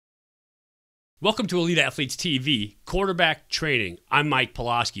Welcome to Elite Athletes TV, quarterback training. I'm Mike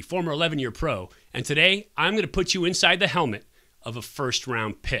Pawlawski, former 11-year pro, and today I'm going to put you inside the helmet of a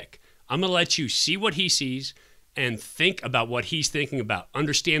first-round pick. I'm going to let you see what he sees and think about what he's thinking about,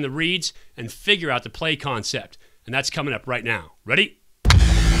 understand the reads, and figure out the play concept. And that's coming up right now. Ready?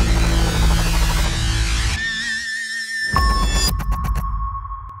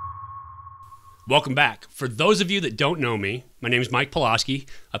 Welcome back. For those of you that don't know me, my name is Mike Pawlawski.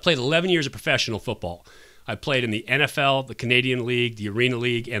 I played 11 years of professional football. I played in the NFL, the Canadian League, the Arena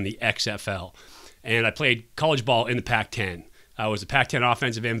League, and the XFL. And I played college ball in the Pac-10. I was the Pac-10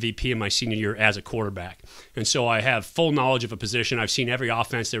 offensive MVP in my senior year as a quarterback. And so I have full knowledge of a position. I've seen every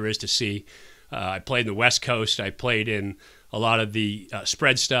offense there is to see. I played in the West Coast. I played in a lot of the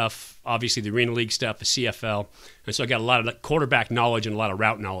spread stuff, obviously the Arena League stuff, the CFL. And so I got a lot of quarterback knowledge and a lot of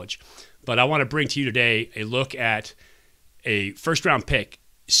route knowledge. But I want to bring to you today a look at a first-round pick,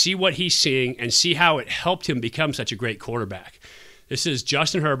 see what he's seeing, and see how it helped him become such a great quarterback. This is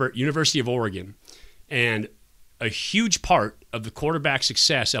Justin Herbert, University of Oregon, and a huge part of the quarterback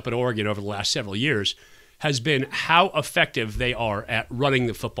success up at Oregon over the last several years has been how effective they are at running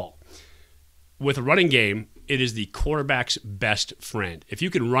the football. With a running game, it is the quarterback's best friend. If you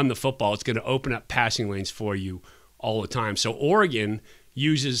can run the football, it's going to open up passing lanes for you all the time. So Oregon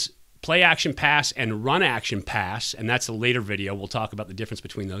uses play action pass and run action pass, and that's a later video. We'll talk about the difference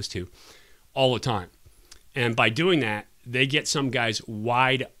between those two all the time. And by doing that, they get some guys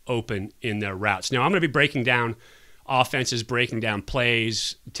wide open in their routes. Now, I'm going to be breaking down offenses, breaking down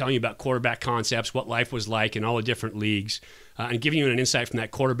plays, telling you about quarterback concepts, what life was like in all the different leagues, and giving you an insight from that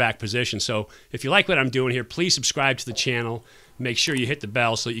quarterback position. So if you like what I'm doing here, please subscribe to the channel. Make sure you hit the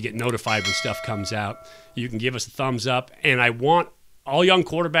bell so that you get notified when stuff comes out. You can give us a thumbs up. And I want all young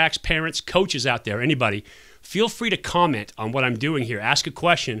quarterbacks, parents, coaches out there, anybody, feel free to comment on what I'm doing here. Ask a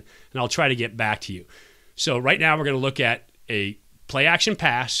question, and I'll try to get back to you. So right now we're going to look at a play-action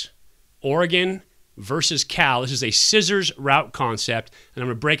pass, Oregon versus Cal. This is a scissors route concept, and I'm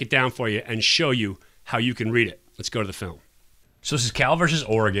going to break it down for you and show you how you can read it. Let's go to the film. So this is Cal versus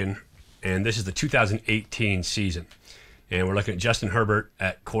Oregon, and this is the 2018 season. And we're looking at Justin Herbert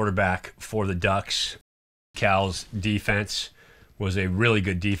at quarterback for the Ducks. Cal's defense was a really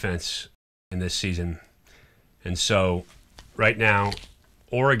good defense in this season. And so right now,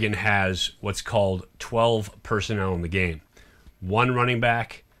 Oregon has what's called 12 personnel in the game. 1 running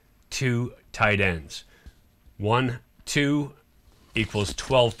back, 2 tight ends. 1, 2 equals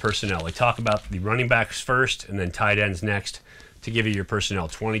 12 personnel. We talk about the running backs first and then tight ends next to give you your personnel.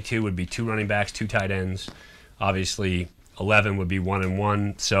 22 would be 2 running backs, 2 tight ends. Obviously, 11 would be 1 and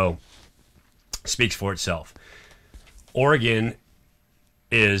 1. So speaks for itself. Oregon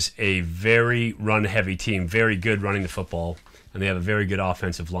is a very run-heavy team, very good running the football, and they have a very good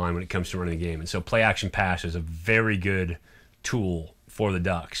offensive line when it comes to running the game. And so play-action pass is a very good tool for the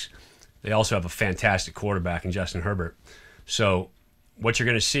Ducks. They also have a fantastic quarterback in Justin Herbert. So what you're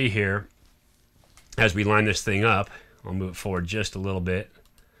going to see here as we line this thing up, I'll move it forward just a little bit,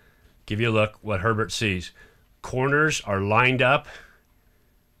 give you a look what Herbert sees. Corners are lined up,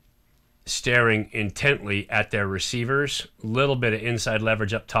 staring intently at their receivers. Little bit of inside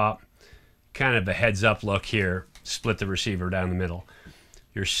leverage up top. Kind of a heads-up look here. Split the receiver down the middle.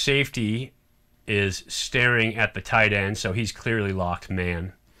 Your safety is staring at the tight end, so he's clearly locked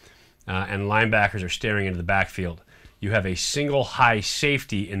man. And linebackers are staring into the backfield. You have a single high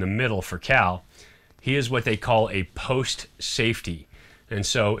safety in the middle for Cal. He is what they call a post safety. And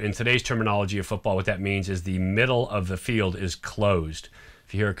so in today's terminology of football, what that means is the middle of the field is closed.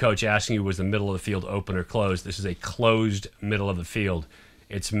 If you hear a coach asking you, was the middle of the field open or closed? This is a closed middle of the field.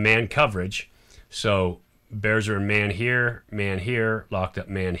 It's man coverage. So Bears are in man here, locked up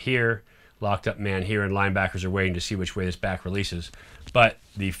man here, locked up man here, and linebackers are waiting to see which way this back releases. But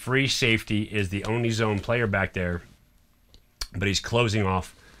the free safety is the only zone player back there, but he's closing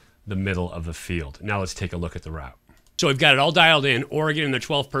off the middle of the field. Now let's take a look at the route. So we've got it all dialed in. Oregon and their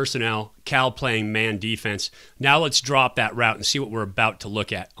 12 personnel, Cal playing man defense. Now let's drop that route and see what we're about to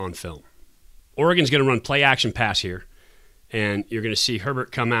look at on film. Oregon's going to run play action pass here, and you're going to see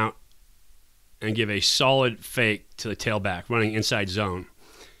Herbert come out and give a solid fake to the tailback, running inside zone.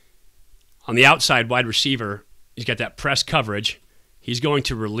 On the outside, wide receiver, he's got that press coverage. He's going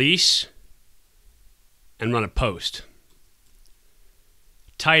to release and run a post.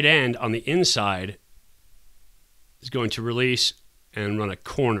 Tight end on the inside is going to release and run a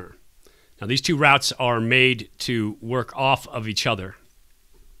corner. Now, these two routes are made to work off of each other.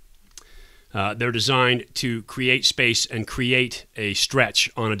 They're designed to create space and create a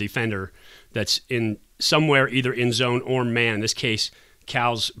stretch on a defender that's in somewhere either in zone or man. In this case,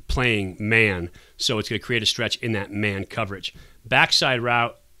 Cal's playing man, so it's going to create a stretch in that man coverage. Backside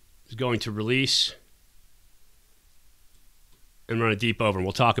route is going to release and run a deep over, and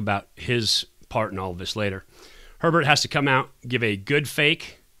we'll talk about his part in all of this later. Herbert has to come out, give a good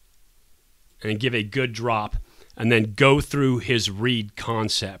fake, and give a good drop, and then go through his read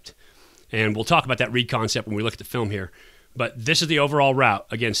concept. And we'll talk about that read concept when we look at the film here. But this is the overall route.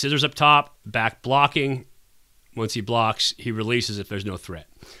 Again, scissors up top, back blocking. Once he blocks, he releases if there's no threat.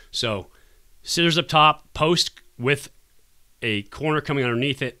 So scissors up top, post with a corner coming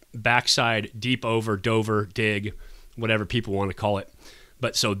underneath it, backside, deep over, dover, dig, whatever people want to call it.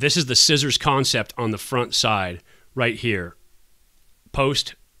 But so this is the scissors concept on the front side right here.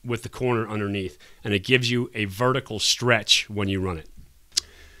 Post with the corner underneath, and it gives you a vertical stretch when you run it.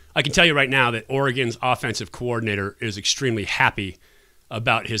 I can tell you right now that Oregon's offensive coordinator is extremely happy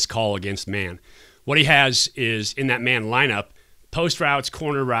about his call against man. What he has is in that man lineup, post routes,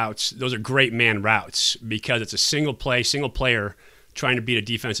 corner routes, those are great man routes because it's a single player trying to beat a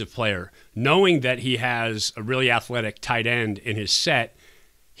defensive player. Knowing that he has a really athletic tight end in his set,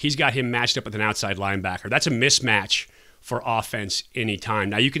 he's got him matched up with an outside linebacker. That's a mismatch for offense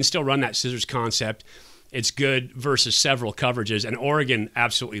anytime. Now, you can still run that scissors concept. It's good versus several coverages, and Oregon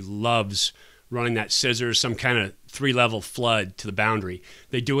absolutely loves running that scissors, some kind of three-level flood to the boundary.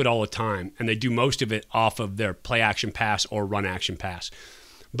 They do it all the time, and they do most of it off of their play-action pass or run-action pass.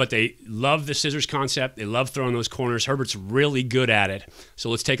 But they love the scissors concept. They love throwing those corners. Herbert's really good at it. So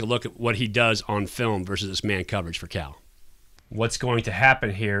let's take a look at what he does on film versus this man coverage for Cal. What's going to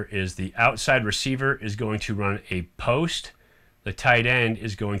happen here is the outside receiver is going to run a post. The tight end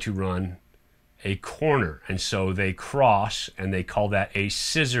is going to run a corner. And so they cross, and they call that a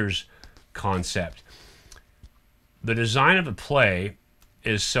scissors concept. The design of the play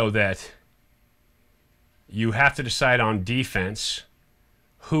is so that you have to decide on defense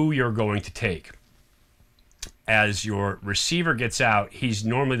who you're going to take. As your receiver gets out, he's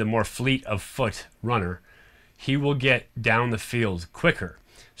normally the more fleet of foot runner. He will get down the field quicker.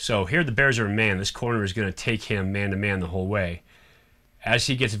 So here the Bears are in man. This corner is going to take him man-to-man the whole way. As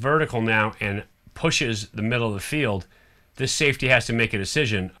he gets vertical now and pushes the middle of the field, this safety has to make a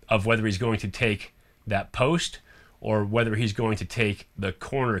decision of whether he's going to take that post or whether he's going to take the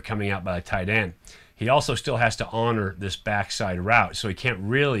corner coming out by the tight end. He also still has to honor this backside route, so he can't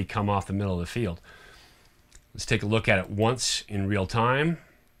really come off the middle of the field. Let's take a look at it once in real time.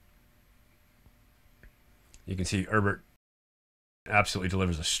 You can see Herbert absolutely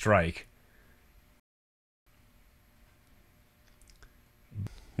delivers a strike.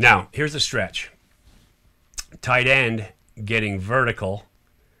 Now, here's the stretch. Tight end getting vertical,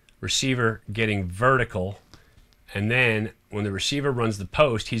 receiver getting vertical, and then when the receiver runs the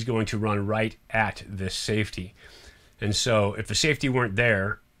post, he's going to run right at this safety. And so if the safety weren't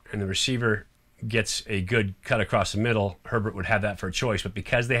there and the receiver gets a good cut across the middle, Herbert would have that for a choice. But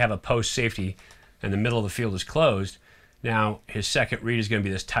because they have a post safety and the middle of the field is closed, now his second read is going to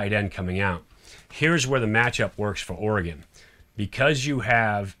be this tight end coming out. Here's where the matchup works for Oregon. Because you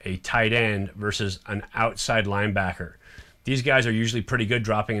have a tight end versus an outside linebacker, these guys are usually pretty good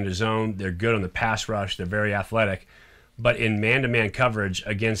dropping into zone. They're good on the pass rush. They're very athletic. But in man-to-man coverage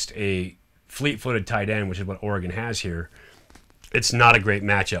against a fleet-footed tight end, which is what Oregon has here, it's not a great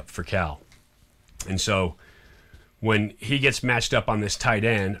matchup for Cal. And so when he gets matched up on this tight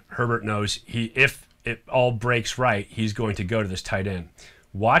end, Herbert knows if it all breaks right, he's going to go to this tight end.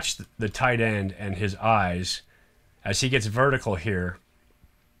 Watch the tight end and his eyes as he gets vertical here.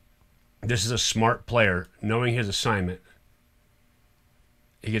 This is a smart player, knowing his assignment.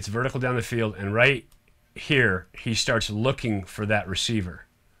 He gets vertical down the field, and right here, he starts looking for that receiver.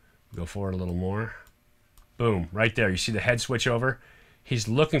 Go forward a little more. Boom, right there. You see the head switch over? He's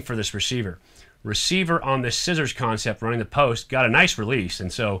looking for this receiver. Receiver on this scissors concept running the post got a nice release,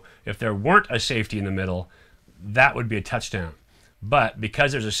 and so if there weren't a safety in the middle, that would be a touchdown. But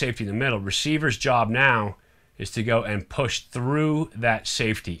because there's a safety in the middle, receiver's job now is to go and push through that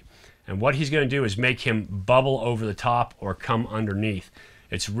safety. And what he's going to do is make him bubble over the top or come underneath.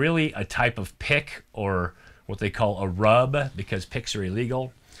 It's really a type of pick, or what they call a rub, because picks are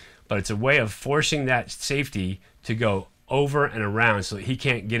illegal. But it's a way of forcing that safety to go over and around so that he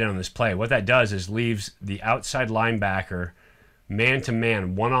can't get in on this play. What that does is leaves the outside linebacker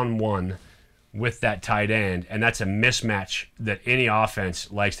man-to-man, one-on-one with that tight end, and that's a mismatch that any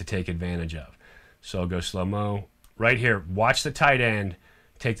offense likes to take advantage of. So I'll go slow-mo. Right here, watch the tight end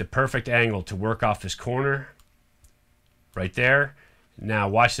take the perfect angle to work off this corner. Right there. Now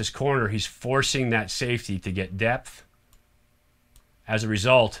watch this corner. He's forcing that safety to get depth. As a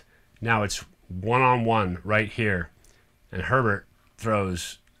result, now it's one-on-one right here. And Herbert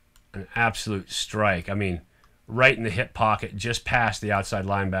throws an absolute strike. I mean, right in the hip pocket, just past the outside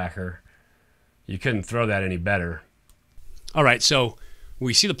linebacker. You couldn't throw that any better. All right, so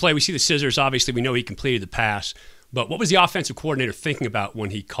we see the play, we see the scissors. Obviously, we know he completed the pass. But what was the offensive coordinator thinking about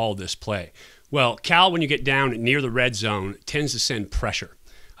when he called this play? Well, Cal, when you get down near the red zone, tends to send pressure.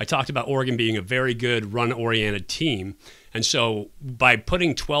 I talked about Oregon being a very good run-oriented team. And so by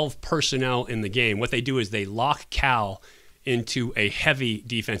putting 12 personnel in the game, what they do is they lock Cal into a heavy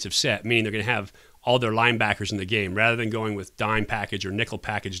defensive set, meaning they're going to have all their linebackers in the game. Rather than going with dime package or nickel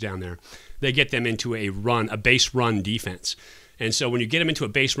package down there, they get them into a base run defense. And so when you get them into a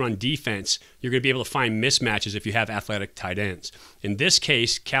base run defense, you're going to be able to find mismatches if you have athletic tight ends. In this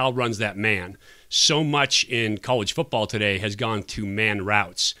case, Cal runs that man. So much in college football today has gone to man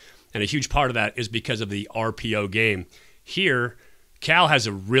routes. And a huge part of that is because of the RPO game. Here, Cal has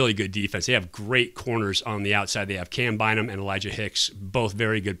a really good defense. They have great corners on the outside. They have Cam Bynum and Elijah Hicks, both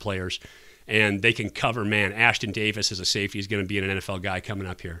very good players. And they can cover man. Ashton Davis as a safety is going to be an NFL guy coming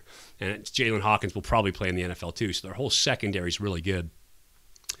up here. And Jalen Hawkins will probably play in the NFL too. So their whole secondary is really good.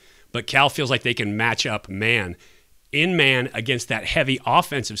 But Cal feels like they can match up man. In man against that heavy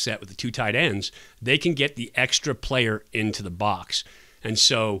offensive set with the two tight ends, they can get the extra player into the box. And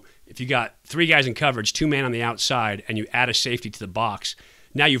so if you got three guys in coverage, two man on the outside, and you add a safety to the box,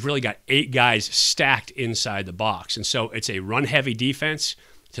 now you've really got 8 guys stacked inside the box. And so it's a run-heavy defense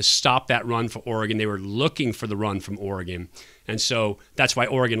to stop that run for Oregon. They were looking for the run from Oregon. And so that's why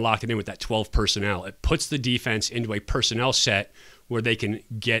Oregon locked it in with that 12 personnel. It puts the defense into a personnel set where they can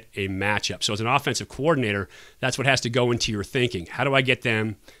get a matchup. So as an offensive coordinator, that's what has to go into your thinking. How do I get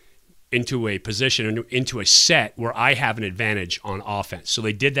them into a position, into a set where I have an advantage on offense? So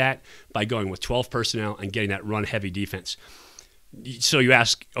they did that by going with 12 personnel and getting that run-heavy defense. So you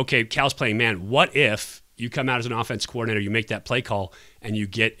ask, okay, Cal's playing man. What if you come out as an offense coordinator, you make that play call, and you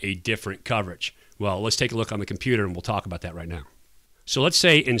get a different coverage? Well, let's take a look on the computer, and we'll talk about that right now. So let's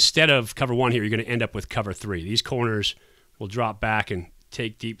say instead of cover 1 here, you're going to end up with cover 3. These corners will drop back and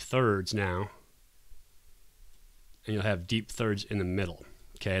take deep thirds now, and you'll have deep thirds in the middle.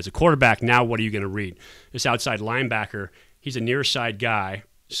 Okay, as a quarterback, now what are you going to read? This outside linebacker, he's a near side guy,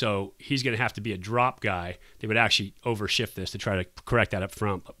 so he's going to have to be a drop guy. They would actually overshift this to try to correct that up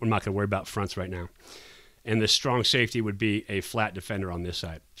front, but we're not going to worry about fronts right now. And the strong safety would be a flat defender on this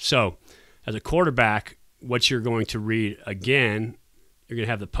side. So as a quarterback, what you're going to read again, you're going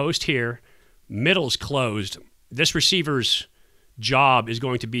to have the post here, middle's closed. This receiver's job is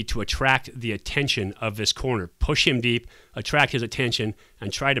going to be to attract the attention of this corner, push him deep, attract his attention,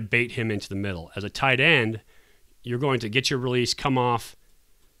 and try to bait him into the middle. As a tight end, you're going to get your release, come off,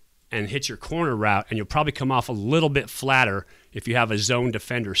 and hit your corner route, and you'll probably come off a little bit flatter if you have a zone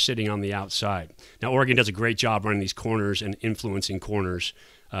defender sitting on the outside. Now, Oregon does a great job running these corners and influencing corners,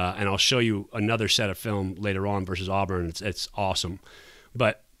 and I'll show you another set of film later on versus Auburn. It's awesome.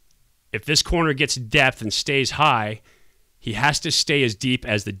 But if this corner gets depth and stays high, he has to stay as deep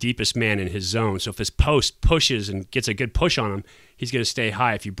as the deepest man in his zone. So if this post pushes and gets a good push on him, he's going to stay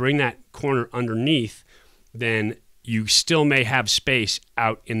high. If you bring that corner underneath, then you still may have space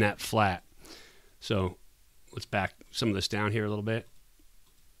out in that flat. So let's back some of this down here a little bit.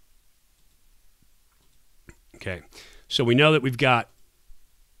 Okay, so we know that we've got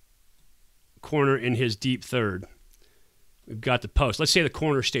corner in his deep third. We've got the post. Let's say the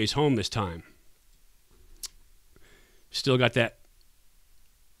corner stays home this time. Still got that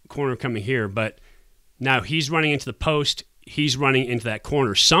corner coming here, but now he's running into the post. He's running into that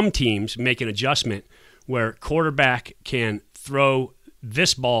corner. Some teams make an adjustment where quarterback can throw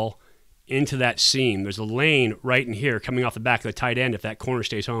this ball into that seam. There's a lane right in here coming off the back of the tight end if that corner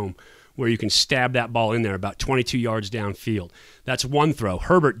stays home, where you can stab that ball in there about 22 yards downfield. That's one throw.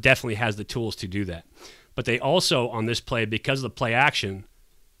 Herbert definitely has the tools to do that. But they also, on this play, because of the play action,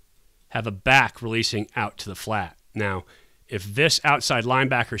 have a back releasing out to the flat. Now, if this outside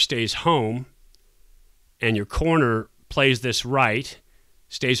linebacker stays home and your corner plays this right,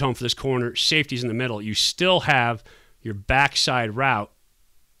 stays home for this corner, safety's in the middle, you still have your backside route,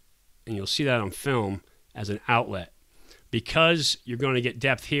 and you'll see that on film, as an outlet. Because you're going to get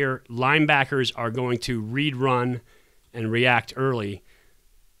depth here, linebackers are going to read run and react early.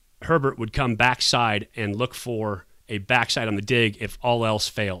 Herbert would come backside and look for a backside on the dig if all else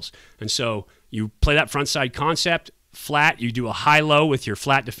fails. And so you play that front side concept, flat, you do a high-low with your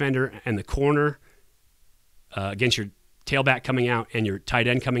flat defender and the corner against your tailback coming out and your tight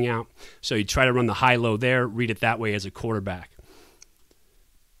end coming out. So you try to run the high-low there, read it that way as a quarterback.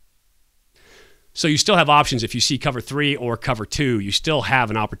 So you still have options if you see cover 3 or cover 2. You still have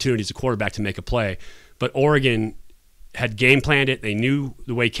an opportunity as a quarterback to make a play. But Oregon had game planned it. They knew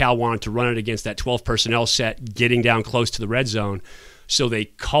the way Cal wanted to run it against that 12 personnel set, getting down close to the red zone. So they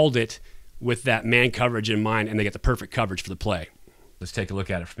called it with that man coverage in mind, and they get the perfect coverage for the play. Let's take a look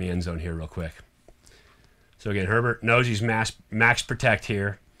at it from the end zone here real quick. So again, Herbert knows he's max protect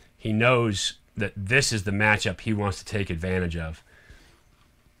here. He knows that this is the matchup he wants to take advantage of.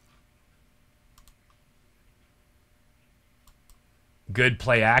 Good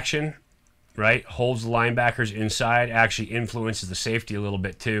play action, right? Holds the linebackers inside, actually influences the safety a little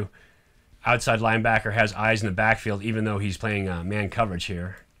bit too. Outside linebacker has eyes in the backfield, even though he's playing man coverage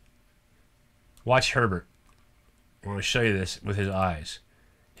here. Watch Herbert. I want to show you this with his eyes.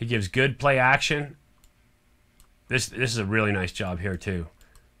 He gives good play action. This is a really nice job here too.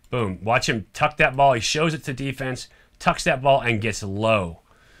 Boom. Watch him tuck that ball. He shows it to defense, tucks that ball, and gets low.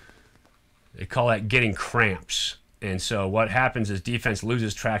 They call that getting cramps. And so what happens is defense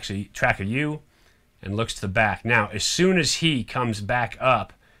loses track of you and looks to the back. Now, as soon as he comes back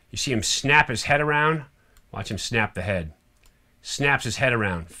up, you see him snap his head around. Watch him snap the head. Snaps his head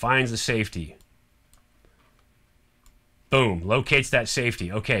around, finds the safety. Boom, locates that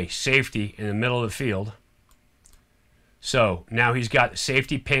safety. Okay, safety in the middle of the field. So now he's got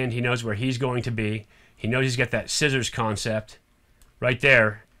safety pinned. He knows where he's going to be. He knows he's got that scissors concept. Right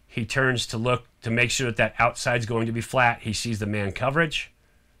there, he turns to look to make sure that that outside's going to be flat. He sees the man coverage.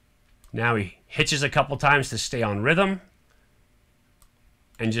 Now he hitches a couple times to stay on rhythm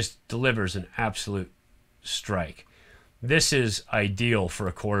and just delivers an absolute strike. This is ideal for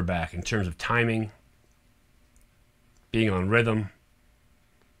a quarterback in terms of timing, being on rhythm.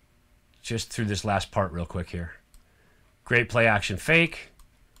 Just through this last part real quick here. Great play action fake.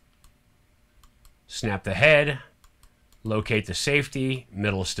 Snap the head. Locate the safety.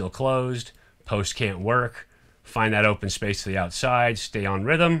 Middle is still closed. Post can't work. Find that open space to the outside. Stay on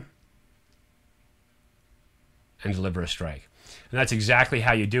rhythm. And deliver a strike. And that's exactly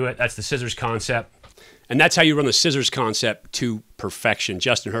how you do it. That's the scissors concept. And that's how you run the scissors concept to perfection.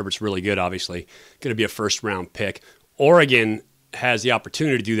 Justin Herbert's really good, obviously. Going to be a first-round pick. Oregon has the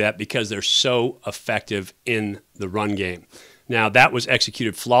opportunity to do that because they're so effective in the run game. Now, that was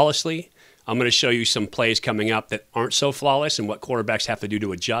executed flawlessly. I'm going to show you some plays coming up that aren't so flawless and what quarterbacks have to do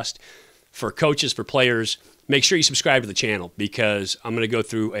to adjust. For coaches, for players, make sure you subscribe to the channel because I'm going to go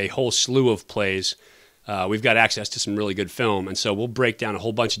through a whole slew of plays. We've got access to some really good film, and so we'll break down a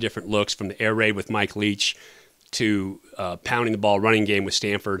whole bunch of different looks from the air raid with Mike Leach to pounding the ball running game with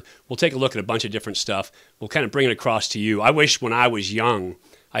Stanford. We'll take a look at a bunch of different stuff. We'll kind of bring it across to you. I wish when I was young,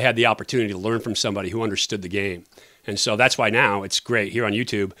 I had the opportunity to learn from somebody who understood the game. And so that's why now it's great here on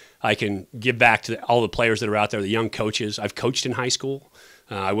YouTube. I can give back to all the players that are out there, the young coaches. I've coached in high school.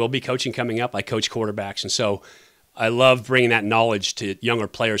 I will be coaching coming up. I coach quarterbacks. And so I love bringing that knowledge to younger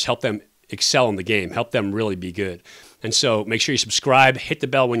players, help them excel in the game, help them really be good. And so make sure you subscribe, hit the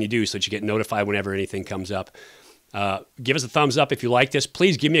bell when you do so that you get notified whenever anything comes up. Give us a thumbs up if you like this.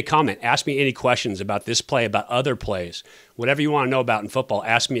 Please give me a comment. Ask me any questions about this play, about other plays. Whatever you want to know about in football,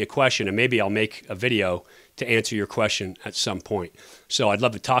 ask me a question, and maybe I'll make a video to answer your question at some point. So I'd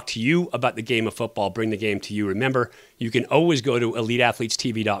love to talk to you about the game of football, bring the game to you. Remember, you can always go to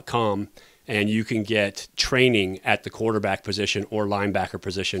eliteathletestv.com and you can get training at the quarterback position or linebacker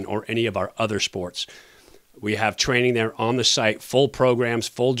position or any of our other sports. We have training there on the site, full programs,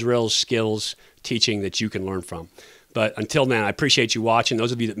 full drills, skills, teaching that you can learn from. But until then, I appreciate you watching.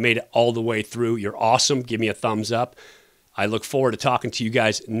 Those of you that made it all the way through, you're awesome. Give me a thumbs up. I look forward to talking to you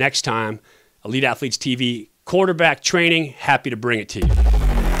guys next time. Elite Athletes TV quarterback training, happy to bring it to you.